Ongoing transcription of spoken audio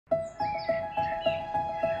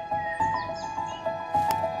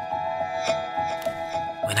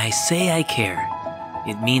When I say I care,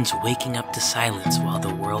 it means waking up to silence while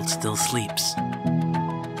the world still sleeps.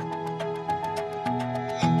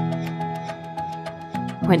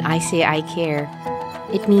 When I say I care,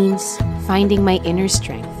 it means finding my inner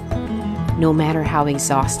strength, no matter how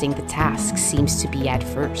exhausting the task seems to be at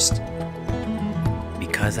first.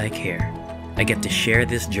 Because I care, I get to share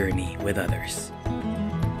this journey with others.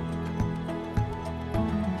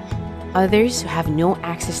 Others who have no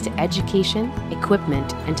access to education,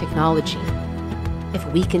 equipment, and technology. If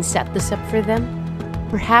we can set this up for them,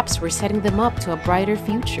 perhaps we're setting them up to a brighter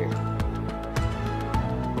future.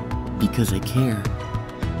 Because I care,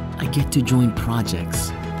 I get to join projects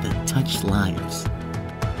that touch lives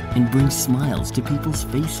and bring smiles to people's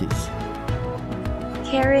faces.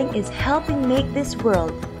 Caring is helping make this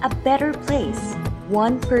world a better place,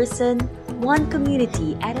 one person, one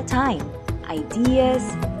community at a time.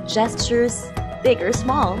 Ideas, gestures, big or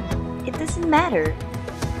small, it doesn't matter.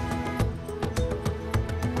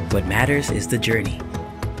 What matters is the journey,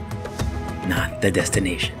 not the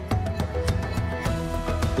destination.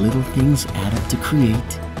 Little things add up to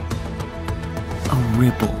create a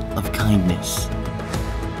ripple of kindness.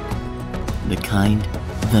 The kind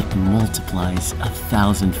that multiplies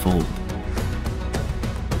 1,000-fold.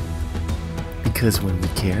 Because when we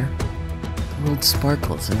care, the world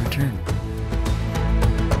sparkles in return.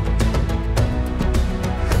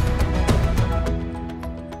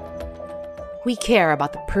 We care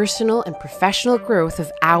about the personal and professional growth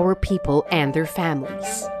of our people and their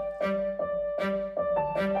families.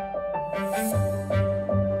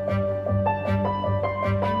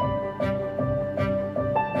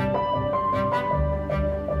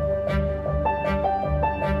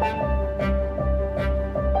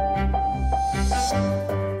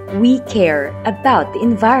 We care about the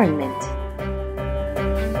environment.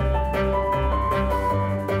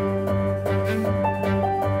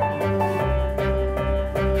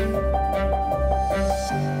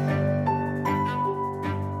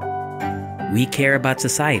 We care about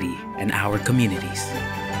society and our communities.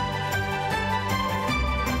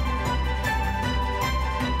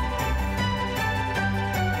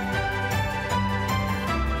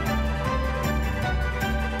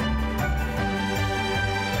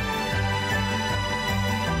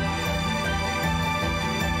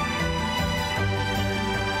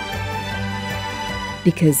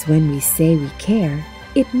 Because when we say we care,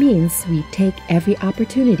 it means we take every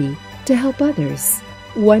opportunity to help others,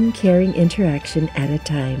 one caring interaction at a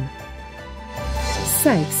time.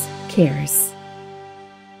 SYKES Cares.